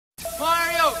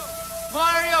Mario!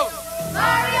 Mario!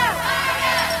 Mario!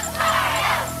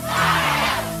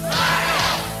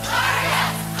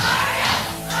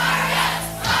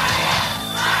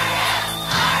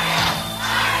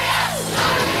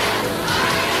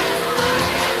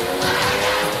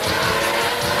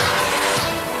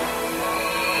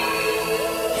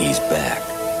 He's back.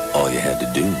 All you had to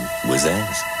do was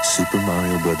ask. Super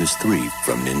Mario Bros. 3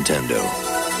 from Nintendo.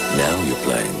 Now you're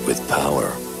playing with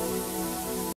power.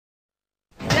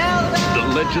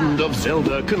 The legend of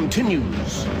Zelda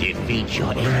continues. Defeat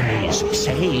your enemies,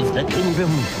 save the kingdom,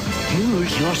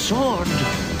 use your sword.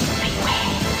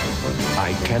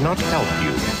 I cannot help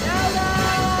you.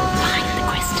 Find the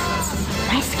crystals.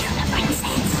 Rescue the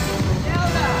princess.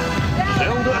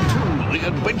 Zelda 2, The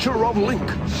Adventure of Link.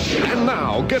 And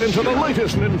now, get into the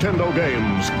latest Nintendo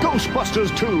games.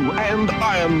 Ghostbusters 2 and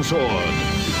Iron Sword.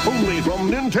 Only from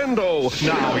Nintendo.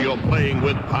 Now you're playing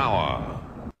with power.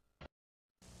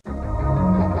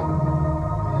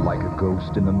 Like a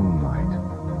ghost in the moonlight,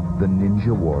 the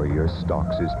ninja warrior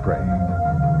stalks his prey.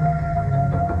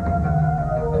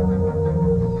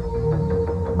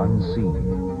 Unseen,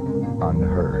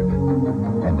 unheard,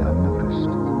 and unnoticed.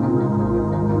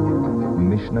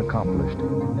 Mission accomplished.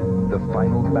 The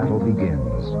final battle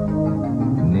begins.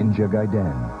 Ninja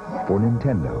Gaiden for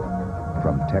Nintendo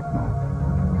from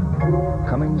Tecmo.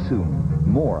 Coming soon,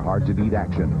 more hard-to-beat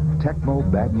action. Tecmo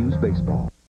Bad News Baseball.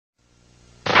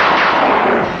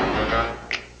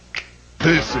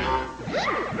 This is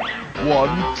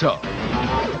one tough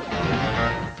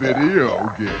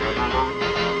video game.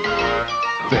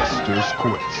 Fester's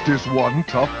Quest is one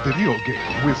tough video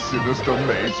game with sinister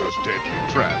mazes,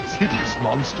 deadly traps, hideous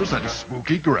monsters, and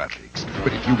spooky graphics.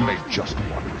 But if you make just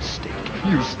one mistake,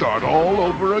 you start all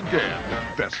over again.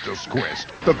 Fester's Quest,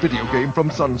 the video game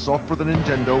from Sunsoft for the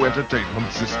Nintendo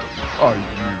Entertainment System. Are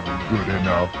you good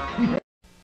enough?